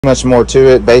Much more to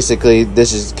it. Basically,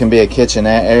 this can be a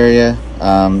kitchenette area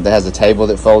that has a table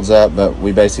that folds up, but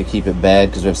we basically keep it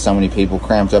bed because we have so many people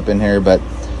cramped up in here. But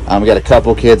we got a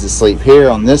couple kids that sleep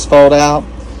here on this fold out.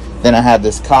 Then I have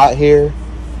this cot here.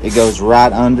 It goes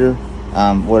right under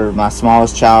where my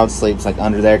smallest child sleeps, like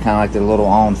under there, kind of like their little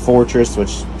own fortress,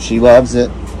 which she loves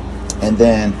it. And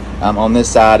then on this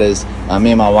side is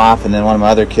me and my wife, and then one of my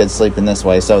other kids sleeping this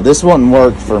way. So this wouldn't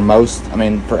work for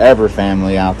for every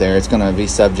family out there. It's going to be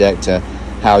subject to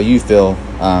how you feel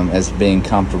as being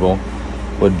comfortable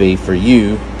would be for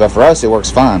you. But for us, it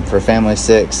works fine. For a family of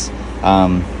 6,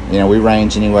 we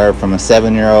range anywhere from a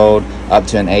 7-year-old up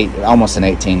to almost an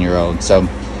 18-year-old. So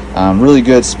really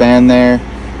good span there.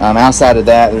 Outside of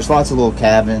that, there's lots of little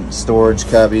cabin storage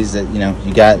cubbies that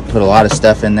you got to put a lot of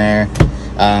stuff in there.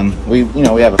 We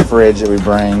have a fridge that we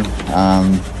bring.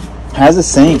 Has a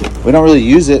sink. We don't really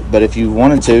use it, but if you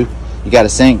wanted to, you got a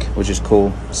sink, which is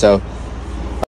cool. So